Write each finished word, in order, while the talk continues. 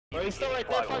Bro, he's still right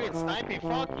there fucking sniping,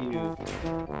 fuck you.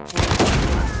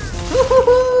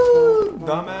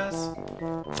 Dumbass.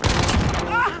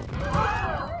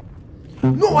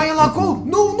 No, I unlock gold!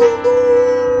 No, no,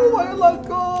 no! I unlock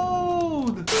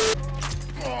gold!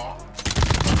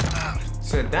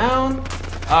 Sit down.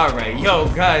 Alright, yo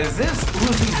guys, this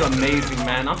Uzi's amazing,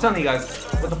 man. I'm telling you guys,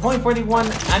 with the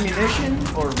 .41 ammunition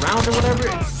or round or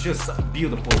whatever, it's just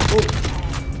beautiful.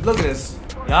 Oh, look at this.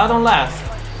 Y'all don't last.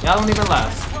 Y'all don't even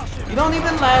last. You don't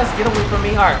even last. Get away from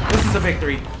me. Alright, this is a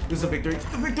victory. This is a victory.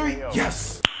 A victory.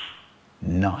 Yes.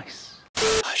 Nice.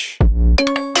 Hush.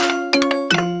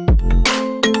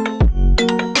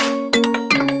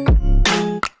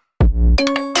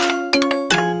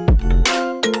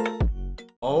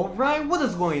 Alright, what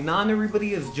is going on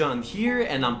everybody? It's John here,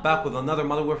 and I'm back with another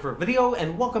Modern Warfare video,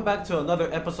 and welcome back to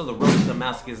another episode of Road to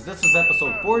Damascus. This is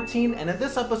episode 14, and in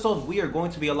this episode we are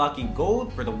going to be unlocking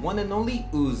gold for the one and only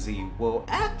Uzi. Well,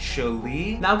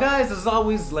 actually... Now guys, as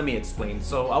always, let me explain.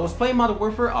 So, I was playing Modern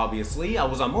Warfare, obviously. I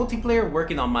was on multiplayer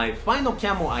working on my final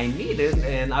camo I needed,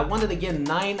 and I wanted to get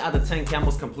 9 out of 10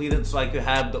 camos completed so I could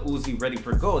have the Uzi ready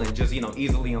for gold and just, you know,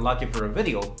 easily unlock it for a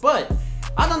video. But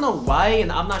I don't know why, and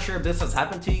I'm not sure if this has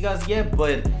happened to you guys yet,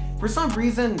 but for some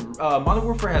reason, Modern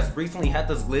Warfare has recently had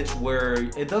this glitch where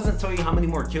it doesn't tell you how many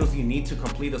more kills you need to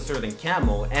complete a certain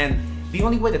camo, and the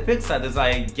only way to fix that is,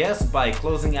 I guess, by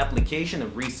closing application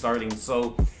and restarting.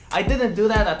 So I didn't do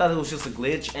that. I thought it was just a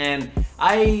glitch, and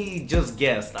I just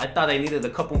guessed. I thought I needed a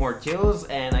couple more kills,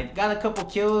 and I got a couple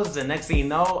kills, and next thing you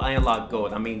know, I unlocked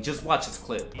gold. I mean, just watch this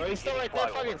clip. Bro, he's still right there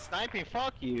fucking sniping,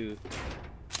 fuck you.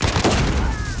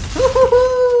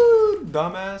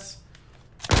 Dumbass.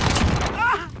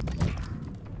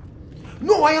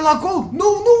 No, I unlock gold!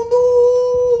 No, no,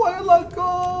 no! I unlock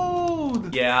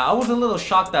gold! Yeah, I was a little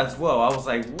shocked as well. I was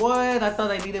like, what? I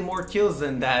thought I needed more kills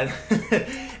than that.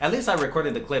 At least I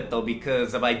recorded the clip though,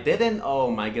 because if I didn't,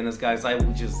 oh my goodness guys, I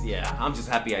would just, yeah, I'm just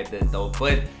happy I did though.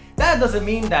 But that doesn't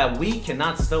mean that we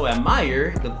cannot still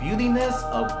admire the beautiness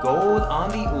of gold on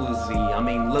the Uzi. I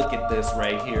mean, look at this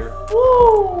right here.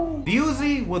 Woo! The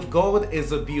Uzi with gold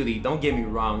is a beauty, don't get me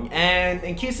wrong. And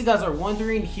in case you guys are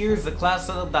wondering, here's the class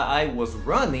setup that I was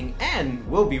running and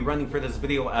will be running for this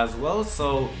video as well.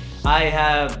 So I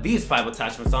have these 5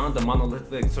 attachments on: the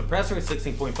monolithic suppressor,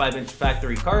 16.5 inch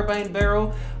factory carbine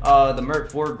barrel, the Merc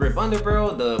 4 grip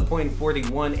underbarrel, the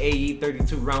 .41 AE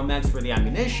 32 round mags for the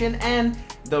ammunition, and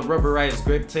the rubberized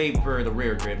grip tape for the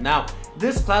rear grip. Now,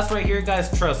 this class right here,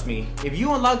 guys, trust me, if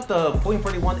you unlock the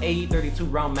 .41 AE 32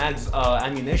 round mags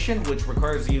ammunition, which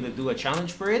requires you to do a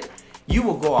challenge for it, you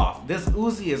will go off. This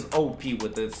Uzi is OP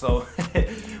with it, so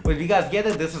but if you guys get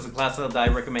it, this is a class setup that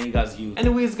I recommend you guys use.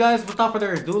 Anyways guys, without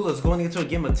further ado, let's go into a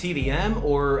game of TDM,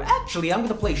 or actually I'm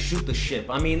gonna play shoot the ship.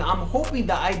 I mean, I'm hoping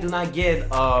that I do not get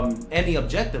any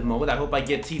objective mode. I hope I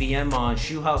get TDM on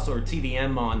shoe house or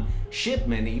TDM on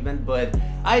shipment even, but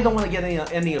I don't want to get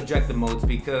any objective modes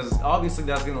because obviously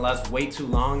that's gonna last way too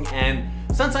long. And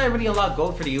since I already unlocked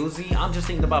gold for the Uzi, I'm just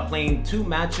thinking about playing 2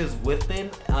 matches with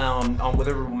it on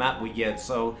whatever map we get.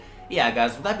 So yeah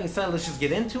guys, with that being said, let's just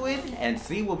get into it and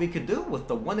see what we could do with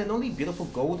the one and only beautiful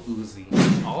gold Uzi.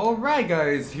 Alright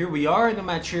guys, here we are in the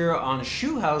match here on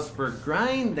shoe house for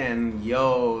grind, and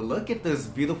yo, look at this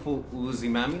beautiful Uzi,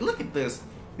 man. I mean, look at this.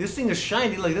 This thing is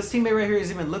shiny. Like, this teammate right here is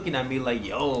even looking at me like,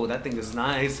 yo, that thing is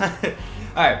nice.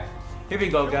 Alright, here we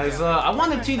go guys. I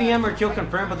wanted TDM or kill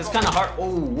confirm, but it's kind of hard.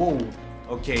 Oh, whoa.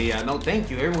 Okay, yeah, no thank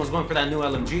you. Everyone's going for that new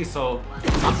LMG, so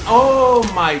oh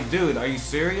my dude, are you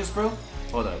serious, bro?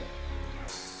 Hold up.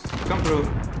 Come through.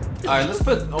 Alright, let's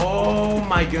put, oh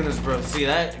my goodness, bro. See,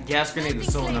 that gas grenade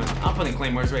is so annoying. I'm putting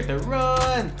claymores right there.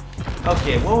 Run!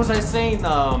 Okay, what was I saying?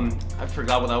 I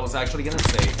forgot what I was actually gonna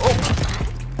say. Oh!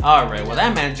 Alright, well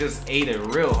that man just ate it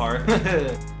real hard.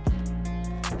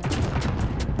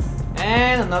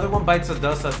 And another one bites the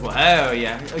dust as well. Hell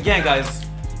yeah. Again guys,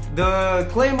 the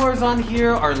claymores on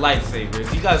here are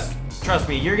lifesavers. You guys, trust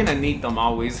me, you're gonna need them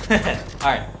always.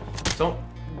 Alright, so,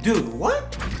 dude,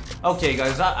 what? Okay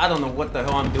guys, I don't know what the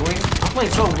hell I'm doing. I'm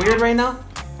playing so weird right now.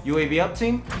 UAV up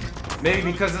team.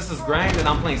 Maybe because this is grind and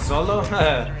I'm playing solo.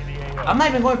 I'm not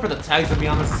even going for the tags, to be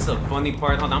honest. This is a funny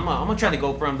part. Hold on, I'm gonna try to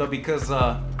go for them though, because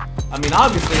I mean,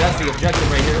 obviously that's the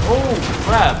objective right here. Oh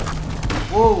crap!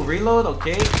 Whoa, reload.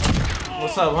 Okay,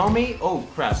 what's up, homie? Oh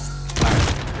crap!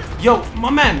 Alright. Yo, my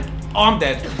man. Oh, I'm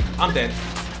dead. I'm dead,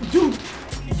 dude.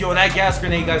 Yo, that gas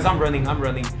grenade, guys. I'm running. I'm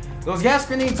running. Those gas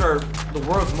grenades are the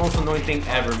world's most annoying thing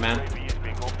ever, man.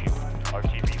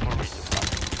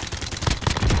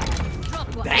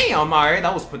 Damn. All right,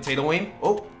 that was potato aim.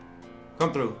 Oh,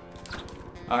 come through.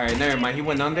 Alright, never mind. He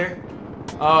went under.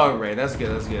 Alright, that's good,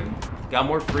 that's good. Got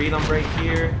more freedom right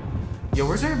here. Yo,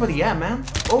 where's everybody at, man?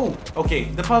 Oh, okay.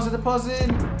 Deposit.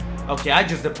 Okay, I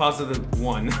just deposited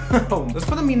one. Let's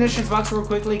put the munitions box real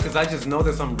quickly because I just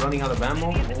noticed I'm running out of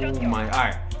ammo. Oh my.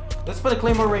 Alright. Let's put a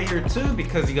claymore right here too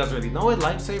because you guys already know it.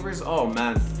 Lifesavers. Oh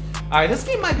man. Alright, this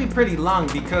game might be pretty long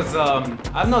because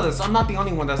I've noticed I'm not the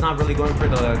only one that's not really going for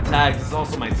the tags. It's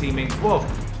also my teammates. Whoa.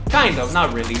 Kind of.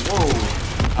 Not really. Whoa.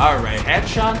 Alright.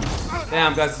 Headshot.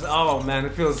 Damn, guys. Oh man.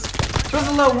 It feels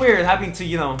a little weird having to,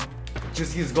 you know,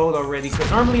 just use gold already because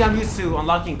normally I'm used to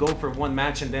unlocking gold for one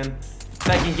match and then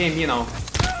second game, you know,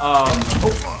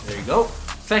 oh, there you go.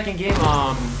 Second game,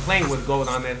 playing with gold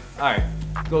on it. Alright.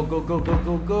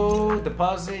 Go.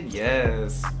 Deposit,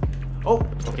 yes. Oh,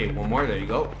 okay, one more, there you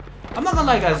go. I'm not gonna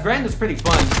lie, guys, Grind is pretty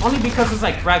fun. Only because it's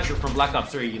like Fracture from Black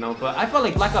Ops 3, you know, but I felt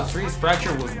like Black Ops 3's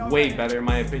Fracture was way better in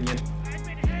my opinion.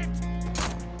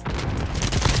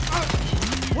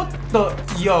 What the?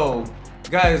 Yo,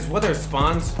 guys, what are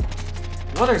spawns?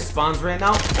 What are spawns right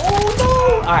now? Oh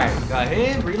no! Alright, got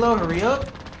him. Reload, hurry up.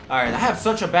 Alright, I have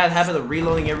such a bad habit of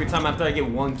reloading every time after I get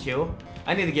one kill.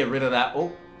 I need to get rid of that.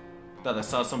 Oh, thought I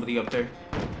saw somebody up there.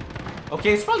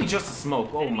 Okay, it's probably just a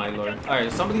smoke. Oh my lord.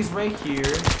 Alright, somebody's right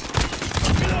here.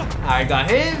 Alright, got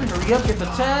him. Hurry up, get the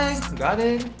tag. Got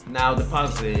it. Now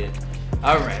deposit.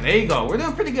 Alright, there you go. We're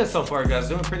doing pretty good so far, guys.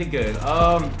 Doing pretty good.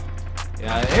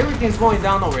 Yeah, everything's going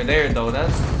down over there though.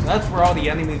 That's where all the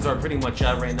enemies are pretty much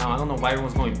at right now. I don't know why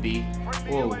everyone's going B.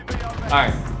 Whoa.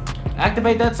 Alright.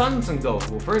 Activate that silence and go.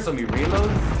 Well, first let me reload.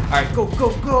 Alright, go.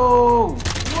 Whoa,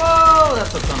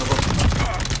 that's a ton of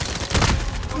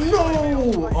them.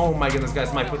 No! Oh my goodness,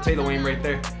 guys, my potato aim right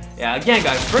there. Yeah, again,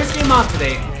 guys, first game on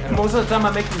today. And most of the time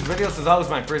I make these videos, it's always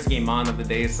my first game on of the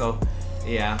day, so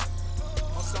yeah.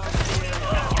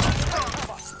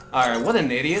 Alright, what an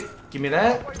idiot. Give me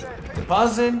that.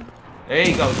 Deposit. There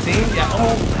you go, team. Yeah.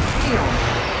 Oh,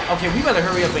 damn. Okay, we better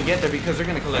hurry up and get there because they're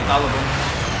gonna collect all of them.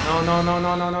 No.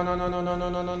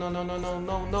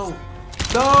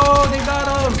 No, they got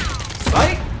him.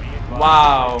 Psych.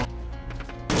 Wow.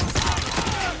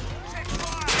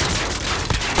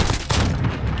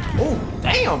 Oh,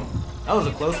 damn. That was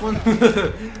a close one.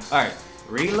 Alright.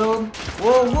 Reload.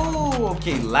 Whoa.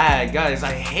 Okay, lag. Guys,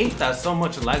 I hate that so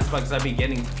much lag spikes I be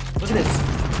getting. Look at this.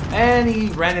 And he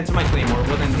ran into my claymore.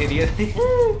 What an idiot.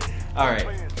 Alright.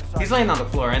 He's laying on the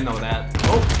floor. I know that.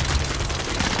 Oh.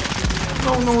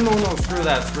 No.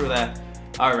 Screw that.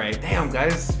 Alright. Damn,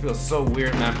 guys. This feels so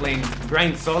weird, man. Playing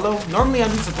Grind solo. Normally,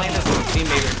 I'm used to playing this with a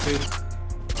teammate or two.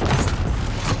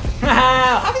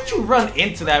 How did you run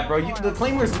into that, bro? The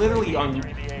claymore's literally on you.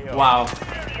 Wow.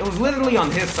 It was literally on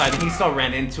his side and he still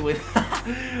ran into it.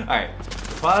 Alright.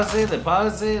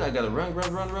 Deposit. I gotta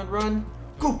run.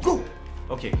 Go.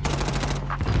 Okay.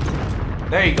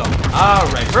 There you go.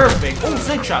 Alright, perfect. Oh,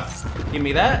 6 shots. Give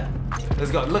me that.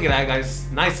 Let's go. Look at that, guys.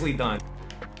 Nicely done.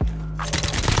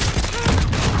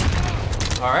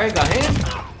 Alright, got him.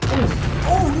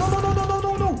 Oh, no.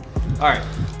 Alright.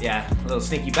 Yeah, a little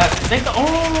sneaky bastard. Thank the.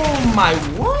 Oh my,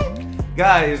 what?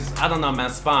 Guys, I don't know, man.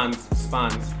 Spawns.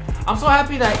 I'm so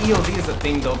happy that EOD is a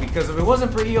thing, though, because if it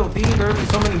wasn't for EOD, there would be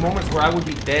so many moments where I would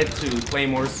be dead to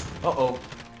claymores. Uh-oh.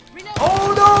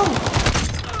 Oh,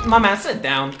 no! My man, sit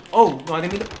down. Oh, I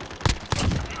didn't mean to...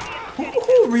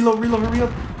 Reload, hurry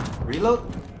up. Reload.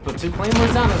 Put 2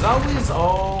 claymores down, as always.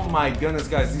 Oh, my goodness,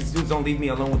 guys. These dudes don't leave me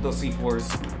alone with those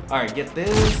C4s. Alright, get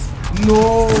this.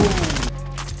 No!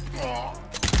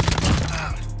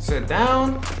 Sit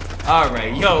down.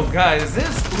 Alright, yo, guys,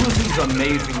 this Uzi's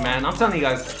amazing, man. I'm telling you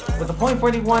guys, with the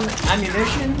 .41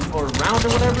 ammunition or round or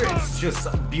whatever, it's just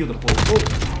beautiful. Oh,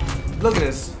 look at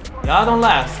this. Y'all don't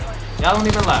last. Y'all don't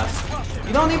even last.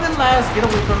 You don't even last. Get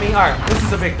away from me. Alright, this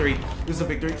is a victory.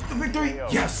 Victory.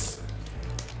 Yes.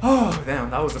 Oh, damn,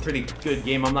 that was a pretty good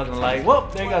game. I'm not gonna lie. Well,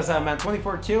 there you guys have, man.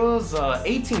 24 kills,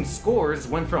 18 scores.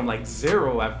 Went from like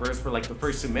 0 at first for like the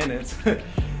first 2 minutes.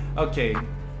 Okay.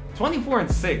 24 and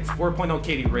 6, 4.0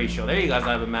 KD ratio. There you guys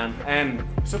have it, man. And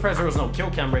surprised there was no kill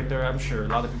cam right there. I'm sure a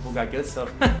lot of people got good stuff.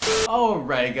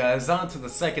 Alright, guys, on to the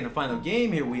second and final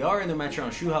game. Here we are in the match on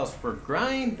Shoe House for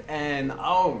Grind. And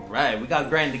alright, we got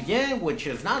Grind again, which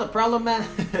is not a problem, man.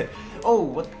 Oh,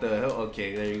 what the hell?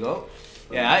 Okay, there you go.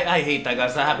 Yeah, I hate that,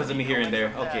 guys. That happens to me here and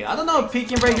there. Okay, I don't know,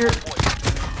 peeking right here.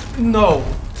 No,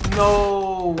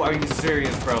 are you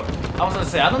serious, bro? I was gonna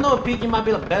say, I don't know if peeking might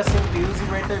be the best thing with the Uzi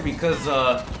right there because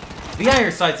the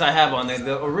iron sights I have on it,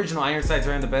 the original iron sights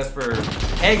are in the best for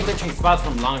egg glitching spots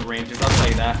from long ranges, I'll tell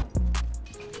you that.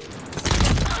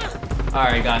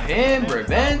 Alright, got him,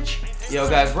 revenge. Yo,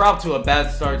 guys, we're off to a bad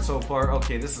start so far.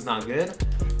 Okay, this is not good.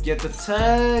 Get the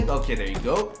tag. Okay, there you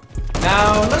go.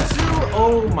 Now let's do.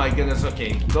 Oh my goodness.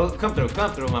 Okay, come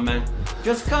through, my man.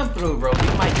 Just come through, bro. Be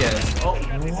my guest. Oh,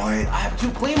 what? I have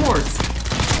 2 claymores.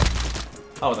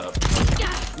 Hold up.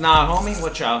 Nah, homie,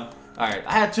 watch out. Alright,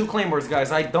 I had 2 claymores,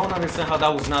 guys. I don't understand how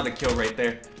that was not a kill right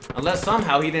there. Unless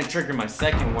somehow he didn't trigger my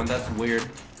second one. That's weird.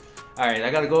 Alright, I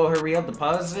gotta go hurry up,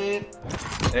 deposit.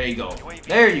 There you go.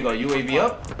 There you go, UAV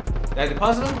up. Did I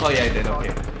deposit him? Oh yeah, I did, okay.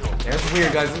 Yeah, that's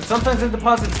weird, guys. Sometimes it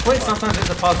deposits quick, sometimes it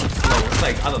deposits slow. It's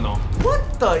like, I don't know.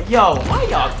 What the? Yo, why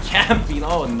y'all camping?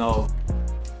 Oh no.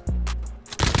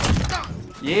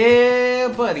 Yeah,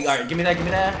 buddy. Alright, give me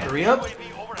that, Hurry up.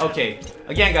 Okay.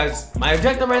 Again, guys, my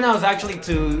objective right now is actually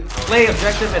to play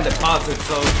objective and deposit,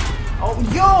 so... Oh,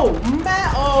 yo,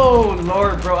 man! Oh,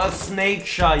 Lord, bro, a snake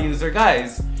shot user.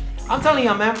 Guys, I'm telling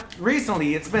you, man,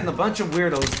 recently, it's been a bunch of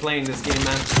weirdos playing this game,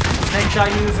 man. Snake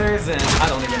shot users, and I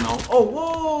don't even know. Oh,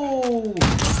 whoa!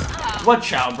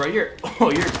 Watch out, bro. You're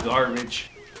garbage.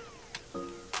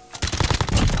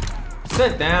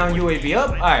 Sit down, UAV up.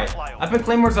 Alright, I put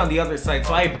claymores on the other side,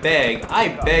 so I beg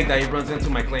that he runs into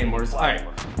my claymores. Alright,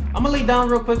 I'm gonna lay down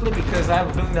real quickly because I have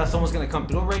a feeling that someone's gonna come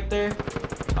through right there.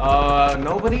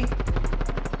 Nobody?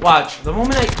 Watch, the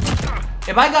moment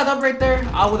if I got up right there,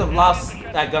 I would have lost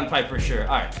that gunfight for sure.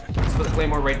 Alright, let's put the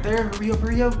claymore right there.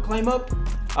 Hurry up, climb up.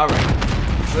 Alright,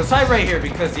 let's hide right here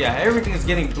because, yeah, everything is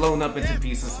getting blown up into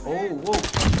pieces. Oh,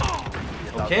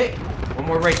 whoa. Okay, one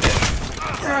more right there.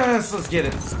 Yes, let's get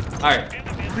it. Alright,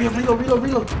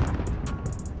 reload.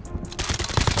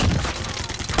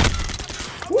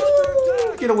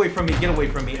 Woo! Get away from me.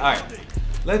 Alright,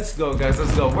 let's go, guys,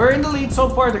 let's go. We're in the lead so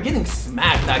far. They're getting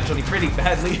smacked, actually, pretty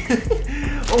badly.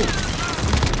 Oh.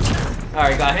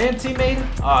 Alright, got him, teammate.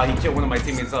 Ah, he killed one of my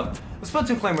teammates up. Let's put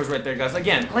 2 claymores right there, guys.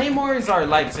 Again, claymores are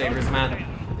lifesavers, man.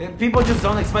 People just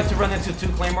don't expect to run into 2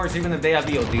 claymores even if they have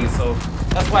EOD, so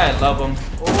that's why I love them.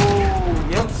 Oh,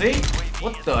 yep, see?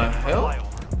 What the hell?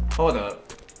 Hold up.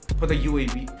 Put the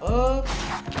UAV up.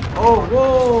 Oh,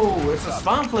 whoa. It's a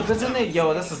spawn flip, isn't it?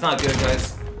 Yo, this is not good,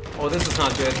 guys. Oh, this is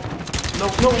not good. No.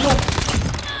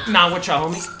 Nah, watch out,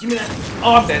 homie. Give me that.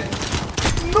 Oh, I'm dead.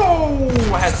 No!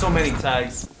 I had so many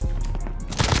tags.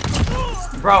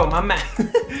 Bro, my man.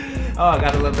 Oh, I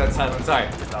gotta love that silence.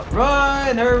 Alright.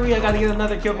 Run! Hurry! I gotta get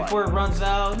another kill before it runs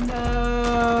out.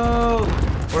 No!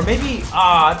 Or maybe...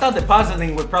 I thought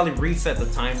depositing would probably reset the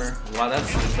timer. Wow,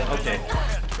 that's... Okay.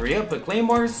 Hurry up, put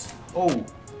claymores. Oh.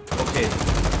 Okay.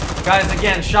 Guys,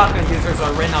 again, shotgun users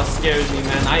are right now scaring me,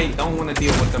 man. I don't want to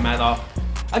deal with them at all.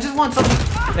 I just want something...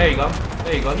 There you go.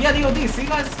 He had EOD. See,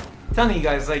 guys? I'm telling you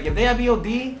guys, like, if they have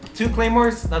EOD, 2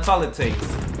 claymores, that's all it takes.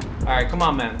 Alright, come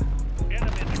on, man.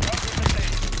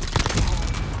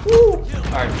 Woo!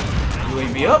 Alright,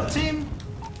 UAV up, team.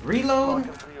 Reload.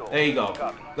 There you go.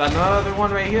 Got another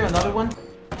one right here, another one.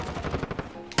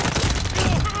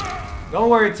 Don't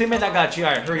worry, teammate, I got you.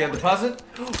 Alright, hurry up, deposit.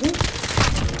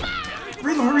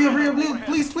 Reload, hurry up,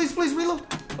 please, reload.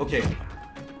 Okay,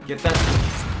 get that.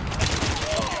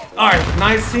 Alright,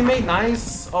 nice, teammate,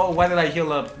 nice. Oh, why did I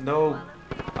heal up? No.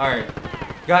 Alright.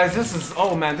 Guys, this is...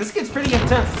 Oh, man, this gets pretty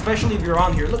intense, especially if you're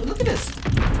on here. Look at this.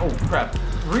 Oh, crap.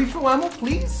 Refill ammo,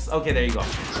 please? Okay, there you go.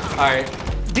 Alright.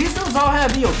 These dudes all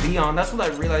have EOD on. That's what I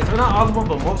realized. They're not all of them,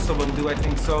 but most of them do, I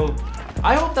think. So,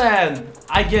 I hope that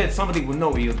I get somebody with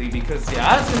no EOD because,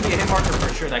 yeah, that's going to be a hit marker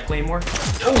for sure, that Claymore.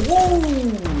 Oh,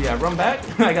 whoa! Yeah, run back.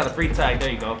 I got a free tag.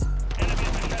 There you go.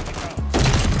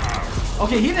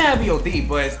 Okay, he didn't have EOD,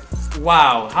 but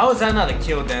wow. How is that not a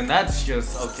kill then? That's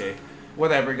just... Okay.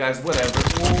 Whatever, guys. Whatever.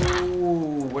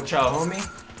 Ooh, watch out, homie.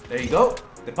 There you go.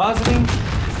 Depositing.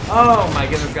 Oh my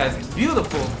goodness, guys.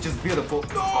 Beautiful. Just beautiful.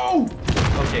 No!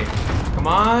 Okay. Come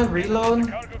on.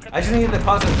 Reload. I just need to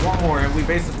deposit one more and we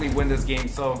basically win this game.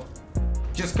 So,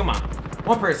 just come on.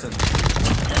 One person.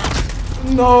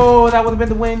 No, that would have been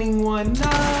the winning one.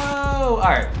 No!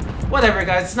 Alright. Whatever,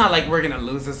 guys. It's not like we're going to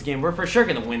lose this game. We're for sure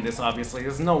going to win this, obviously.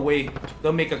 There's no way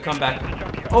they'll make a comeback.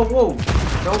 Oh, whoa.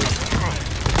 Nope.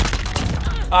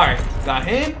 Alright. Got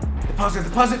him.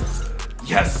 Deposit.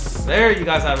 Yes. There you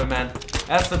guys have it, man.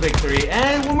 That's the victory.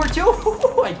 And one more kill.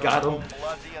 I got him.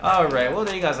 Alright, well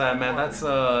there you guys have it, man. That's,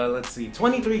 let's see,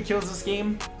 23 kills this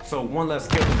game. So one less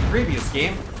kill than the previous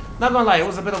game. Not gonna lie, it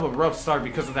was a bit of a rough start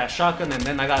because of that shotgun and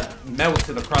then I got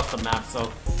melted across the map.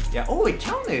 So, yeah. Oh, it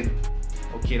counted.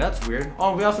 Okay, that's weird.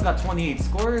 Oh, we also got 28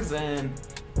 scores and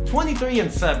 23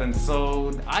 and 7.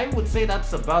 So, I would say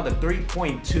that's about a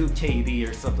 3.2 KD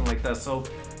or something like that. So,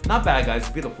 Not bad, guys,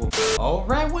 beautiful.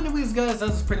 Alright, well anyways guys,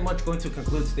 that's pretty much going to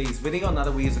conclude today's video. Now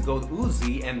that we used a gold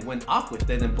Uzi and went off with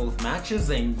it in both matches,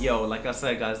 and yo, like I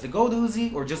said guys, the gold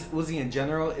Uzi, or just Uzi in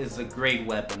general, is a great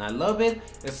weapon. I love it,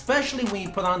 especially when you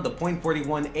put on the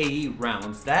 .41 AE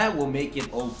rounds. That will make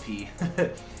it OP.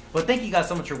 But thank you guys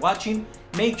so much for watching.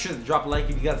 Make sure to drop a like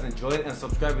if you guys enjoyed it, and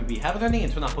subscribe if you haven't already,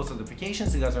 and turn on post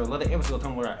notifications so you guys are alerted every single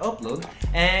time where I upload.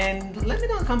 And let me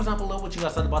know in the comments down below what you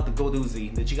guys thought about the gold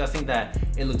Uzi. Did you guys think that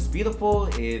it looks beautiful,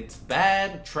 it's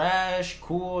bad, trash,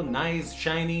 cool, nice,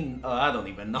 shiny, I don't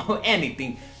even know,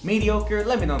 anything, mediocre?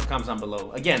 Let me know in the comments down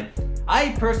below. Again,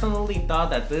 I personally thought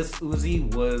that this Uzi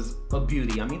was a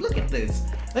beauty. I mean, look at this.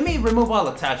 Let me remove all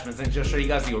attachments and just show you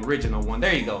guys the original one.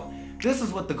 There you go. This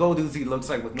is what the gold Uzi looks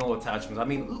like with no attachments. I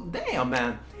mean, damn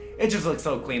man, it just looks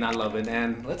so clean. I love it.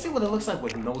 And let's see what it looks like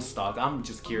with no stock. I'm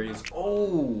just curious.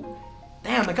 Oh,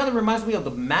 damn, it kind of reminds me of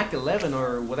the Mac 11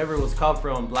 or whatever it was called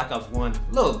from Black Ops 1.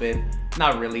 A little bit.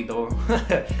 Not really though.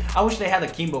 I wish they had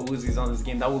akimbo Uzis on this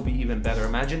game. That would be even better.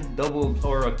 Imagine double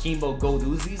or akimbo gold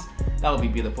Uzis. That would be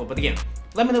beautiful. But again,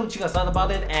 let me know what you guys thought about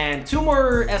it, and 2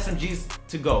 more SMGs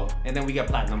to go, and then we get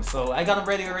platinum. So I got them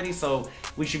ready already, so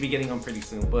we should be getting them pretty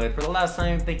soon. But for the last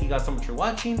time, thank you guys so much for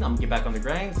watching. I'm gonna get back on the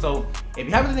grind. So if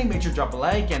you have anything, make sure to drop a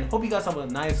like, and hope you guys have a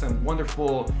nice and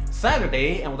wonderful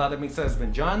Saturday. And without that being said, it's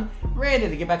been John, ready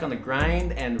to get back on the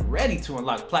grind and ready to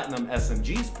unlock platinum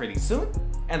SMGs pretty soon.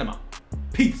 And I'm out.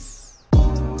 Peace.